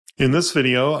In this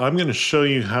video, I'm going to show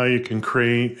you how you can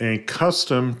create a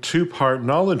custom two-part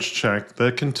knowledge check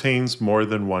that contains more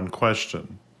than one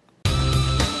question.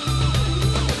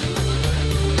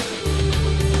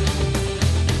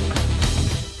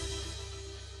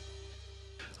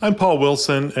 I'm Paul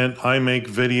Wilson, and I make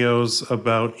videos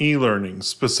about e-learning,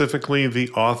 specifically the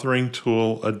authoring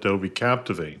tool Adobe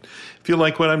Captivate. If you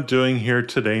like what I'm doing here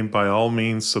today, by all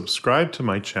means subscribe to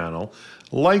my channel,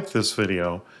 like this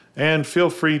video, and feel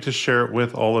free to share it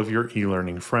with all of your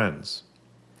e-learning friends.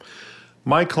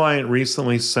 My client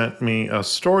recently sent me a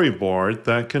storyboard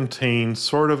that contained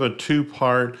sort of a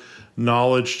two-part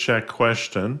knowledge check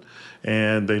question,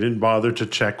 and they didn't bother to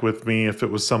check with me if it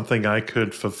was something I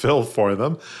could fulfill for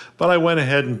them, but I went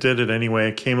ahead and did it anyway.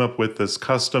 I came up with this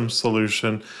custom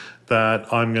solution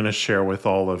that I'm going to share with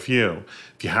all of you.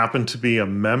 If you happen to be a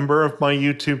member of my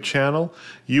YouTube channel,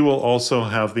 you will also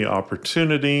have the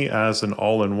opportunity as an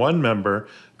all-in-one member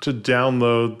to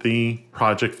download the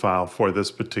project file for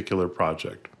this particular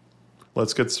project.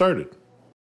 Let's get started.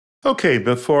 Okay,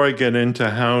 before I get into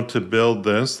how to build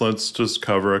this, let's just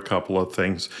cover a couple of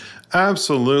things.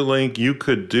 Absolutely, you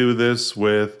could do this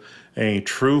with a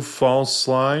true-false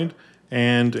slide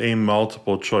and a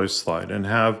multiple choice slide and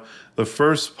have the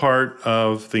first part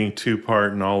of the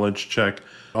two-part knowledge check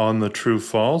on the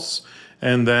true-false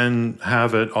and then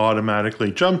have it automatically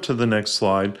jump to the next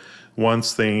slide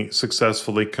once they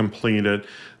successfully complete it.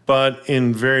 But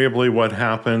invariably what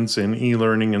happens in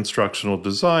e-learning instructional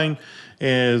design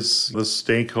is the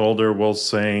stakeholder will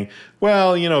say,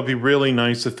 well, it'd be really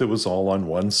nice if it was all on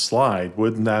one slide.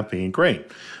 Wouldn't that be great?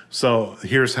 So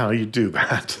here's how you do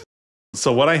that.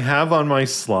 So what I have on my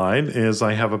slide is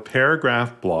I have a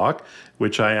paragraph block,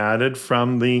 which I added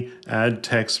from the Add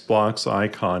Text Blocks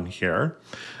icon here.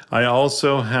 I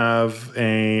also have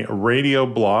a radio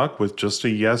block with just a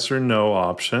yes or no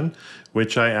option,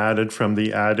 which I added from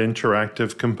the Add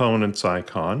Interactive Components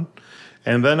icon.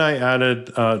 And then I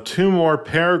added two more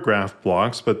paragraph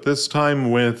blocks, but this time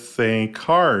with a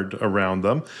card around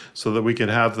them so that we could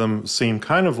have them seem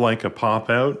kind of like a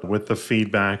pop-out with the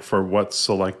feedback for what's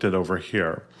selected over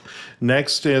here.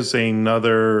 Next is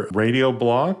another radio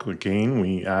block. Again,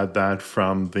 we add that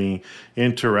from the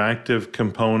interactive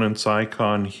components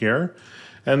icon here.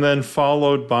 And then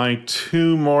followed by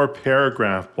two more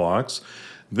paragraph blocks.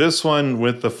 This one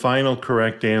with the final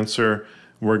correct answer,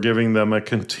 we're giving them a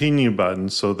continue button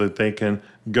so that they can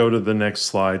go to the next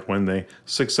slide when they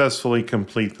successfully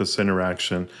complete this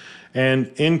interaction.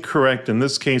 And incorrect, in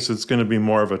this case, it's going to be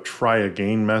more of a try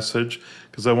again message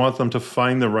because I want them to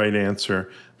find the right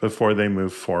answer before they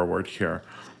move forward here.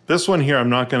 This one here, I'm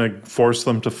not going to force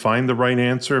them to find the right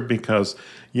answer because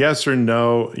yes or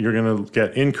no, you're going to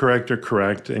get incorrect or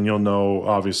correct, and you'll know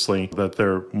obviously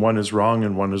that one is wrong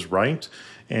and one is right.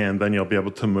 And then you'll be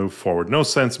able to move forward. No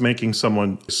sense making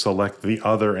someone select the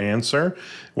other answer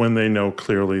when they know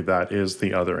clearly that is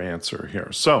the other answer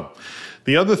here. So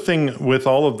the other thing with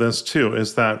all of this too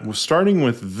is that starting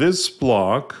with this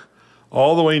block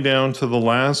all the way down to the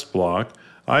last block,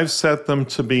 I've set them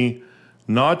to be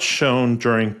not shown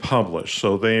during publish.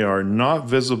 So they are not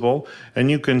visible,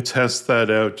 and you can test that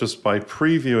out just by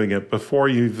previewing it before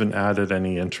you even added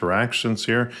any interactions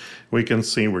here. We can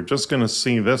see we're just going to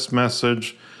see this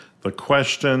message, the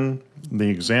question, the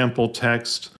example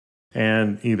text,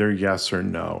 and either yes or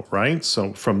no, right?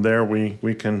 So from there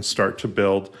we can start to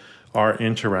build our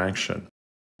interaction.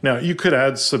 Now, you could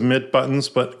add submit buttons,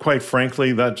 but quite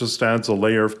frankly, that just adds a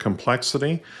layer of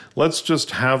complexity. Let's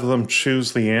just have them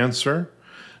choose the answer.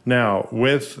 Now,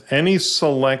 with any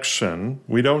selection,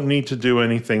 we don't need to do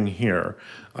anything here.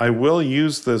 I will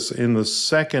use this in the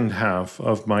second half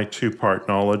of my two-part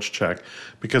knowledge check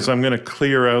because I'm going to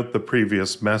clear out the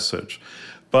previous message.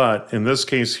 But in this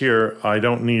case here, I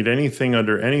don't need anything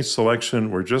under any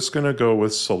selection. We're just going to go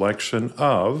with selection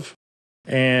of.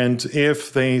 And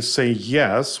if they say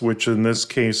yes, which in this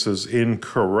case is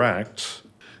incorrect,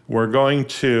 we're going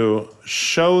to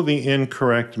show the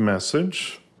incorrect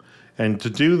message. And to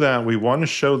do that, we want to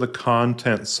show the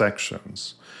content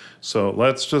sections. So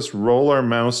let's just roll our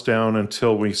mouse down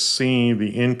until we see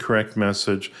the incorrect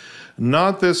message.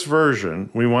 Not this version.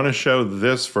 We want to show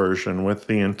this version with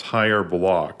the entire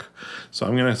block. So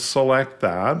I'm going to select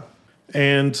that.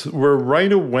 And we're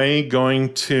right away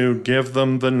going to give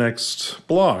them the next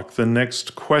block, the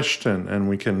next question, and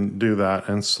we can do that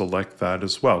and select that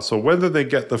as well. So whether they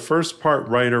get the first part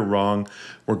right or wrong,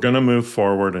 we're going to move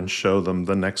forward and show them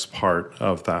the next part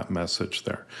of that message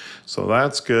there. So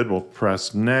that's good. We'll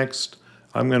press next.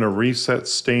 I'm going to reset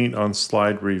state on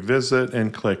slide revisit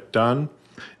and click done.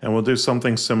 And we'll do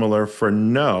something similar for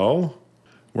no.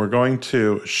 We're going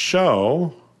to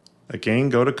show Again,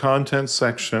 go to Content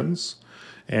Sections,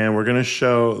 and we're going to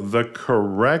show the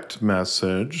correct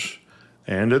message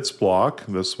and its block,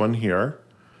 this one here.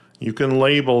 You can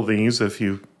label these if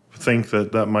you think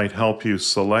that that might help you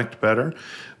select better,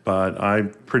 but I'm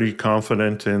pretty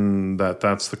confident in that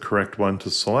that's the correct one to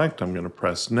select. I'm going to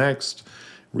press Next,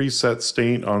 Reset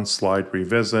State on Slide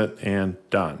Revisit, and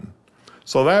Done.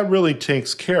 So that really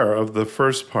takes care of the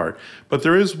first part. But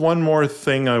there is one more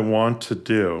thing I want to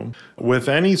do. With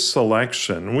any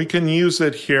selection, we can use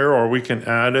it here or we can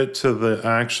add it to the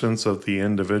actions of the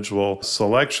individual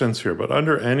selections here. But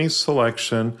under any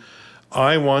selection,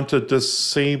 I want to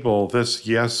disable this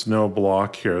yes/no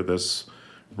block here, this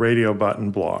radio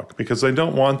button block, because I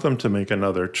don't want them to make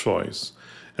another choice.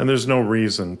 And there's no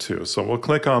reason to. So we'll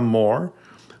click on More.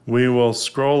 We will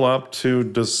scroll up to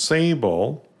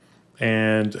Disable.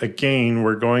 And again,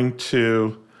 we're going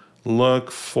to look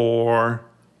for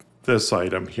this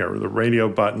item here, the radio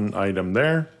button item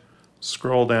there.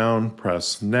 Scroll down,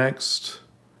 press Next,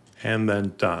 and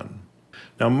then Done.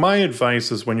 Now, my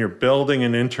advice is when you're building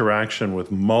an interaction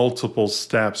with multiple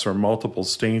steps or multiple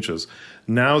stages,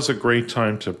 now's a great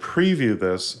time to preview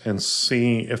this and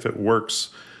see if it works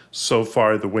so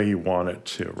far the way you want it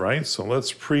to, right? So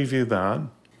let's preview that.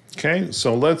 Okay,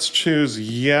 so let's choose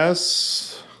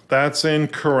yes. That's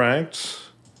incorrect.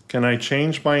 Can I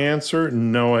change my answer?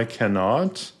 No, I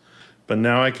cannot. But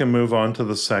now I can move on to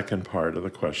the second part of the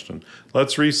question.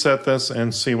 Let's reset this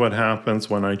and see what happens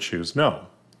when I choose no.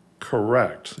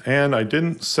 Correct. And I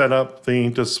didn't set up the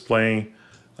display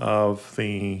of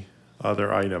the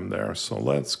other item there. So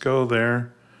let's go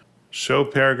there. Show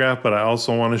paragraph, but I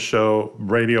also want to show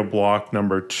radio block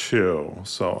number 2.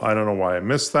 So I don't know why I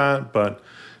missed that, but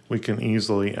we can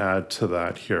easily add to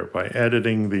that here by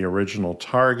editing the original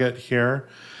target here.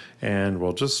 And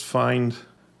we'll just find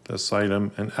this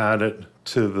item and add it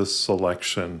to the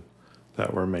selection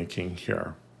that we're making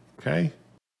here. Okay,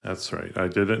 that's right. I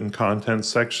did it in Content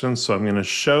Section, so I'm going to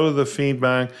show the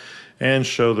feedback and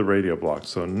show the radio block.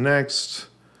 So Next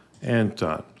and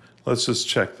Done. Let's just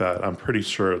check that. I'm pretty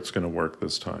sure it's going to work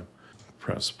this time.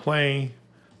 Press play.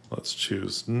 Let's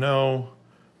choose no.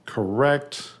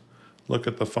 Correct. Look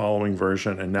at the following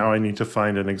version, and now I need to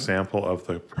find an example of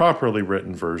the properly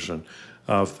written version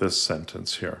of this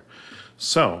sentence here.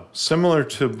 So, similar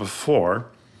to before,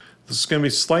 this is going to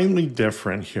be slightly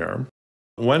different here.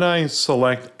 When I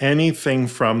select anything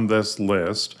from this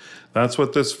list, that's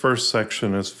what this first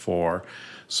section is for.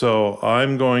 So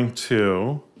I'm going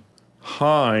to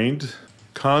hide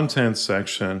Content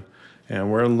Section, and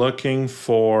we're looking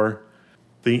for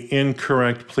the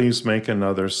incorrect please make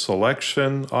another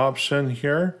selection option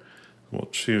here. We'll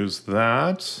choose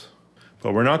that,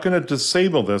 but we're not going to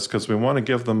disable this because we want to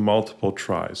give them multiple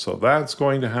tries. So that's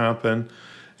going to happen,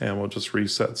 and we'll just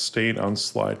reset state on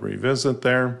slide revisit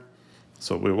there.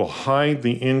 So we will hide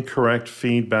the incorrect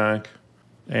feedback,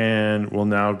 and we'll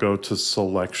now go to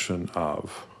selection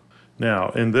of. Now,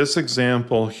 in this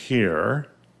example here,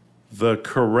 the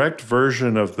correct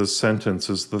version of the sentence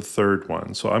is the third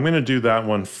one. So I'm going to do that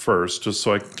one first, just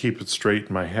so I can keep it straight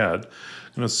in my head.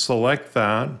 I'm going to select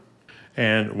that.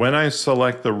 And when I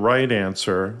select the right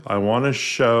answer, I want to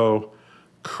show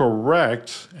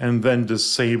correct and then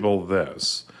disable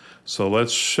this. So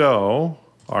let's show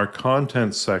our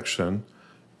content section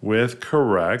with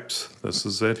correct. This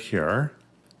is it here.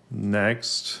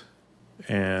 Next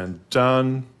and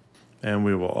done. And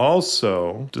we will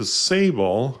also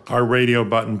disable our radio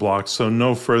button block so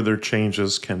no further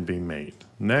changes can be made.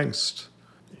 Next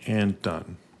and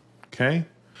done. Okay?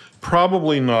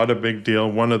 Probably not a big deal.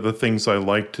 One of the things I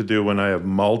like to do when I have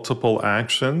multiple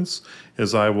actions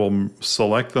is I will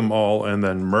select them all and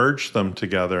then merge them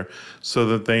together so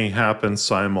that they happen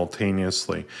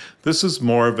simultaneously. This is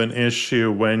more of an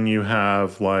issue when you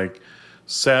have like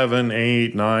 7,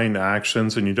 8, 9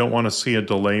 actions and you don't want to see a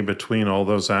delay between all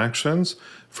those actions.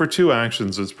 For 2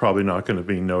 actions, it's probably not going to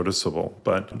be noticeable,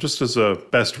 but just as a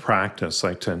best practice,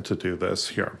 I tend to do this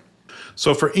here.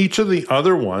 So for each of the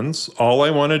other ones, all I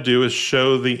want to do is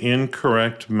show the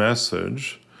incorrect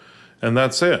message, and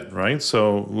that's it, right?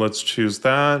 So let's choose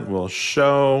that. We'll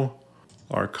show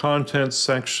our content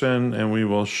section, and we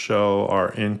will show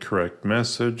our incorrect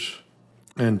message,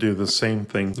 and do the same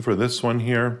thing for this one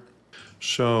here.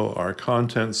 Show our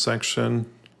content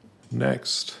section,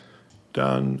 next,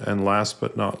 done, and last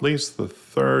but not least, the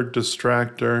third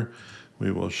distractor,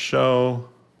 we will show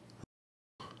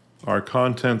our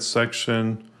content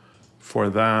section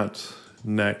for that,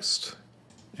 next,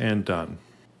 and done.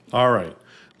 All right,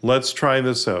 let's try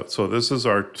this out. So this is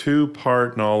our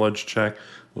 2-part knowledge check.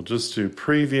 We'll just do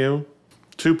preview,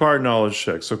 Two-part knowledge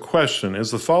check. So question,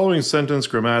 is the following sentence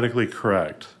grammatically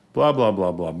correct? Blah, blah,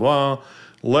 blah, blah, blah.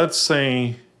 Let's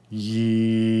say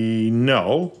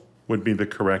no would be the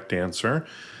correct answer.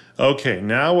 Okay,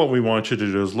 now what we want you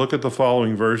to do is look at the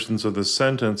following versions of the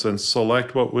sentence and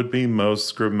select what would be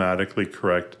most grammatically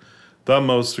correct. So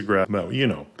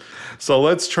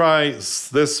let's try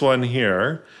this one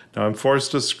here. Now I'm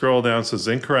forced to scroll down. It says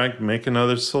incorrect, make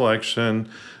another selection.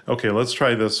 Okay, let's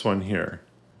try this one here.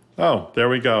 Oh, there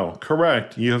we go.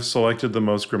 Correct. You have selected the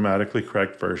most grammatically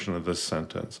correct version of this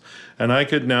sentence. And I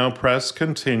could now press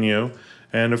continue.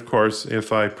 And of course,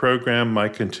 if I program my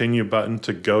continue button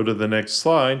to go to the next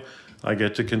slide, I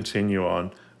get to continue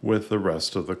on with the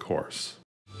rest of the course.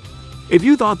 If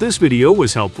you thought this video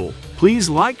was helpful, please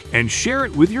like and share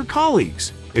it with your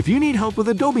colleagues. If you need help with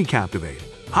Adobe Captivate,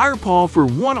 hire Paul for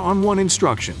one-on-one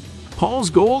instruction. Paul's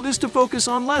goal is to focus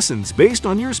on lessons based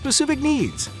on your specific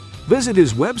needs. Visit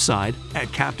his website at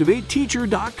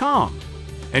captivateteacher.com.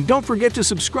 And don't forget to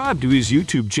subscribe to his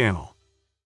YouTube channel.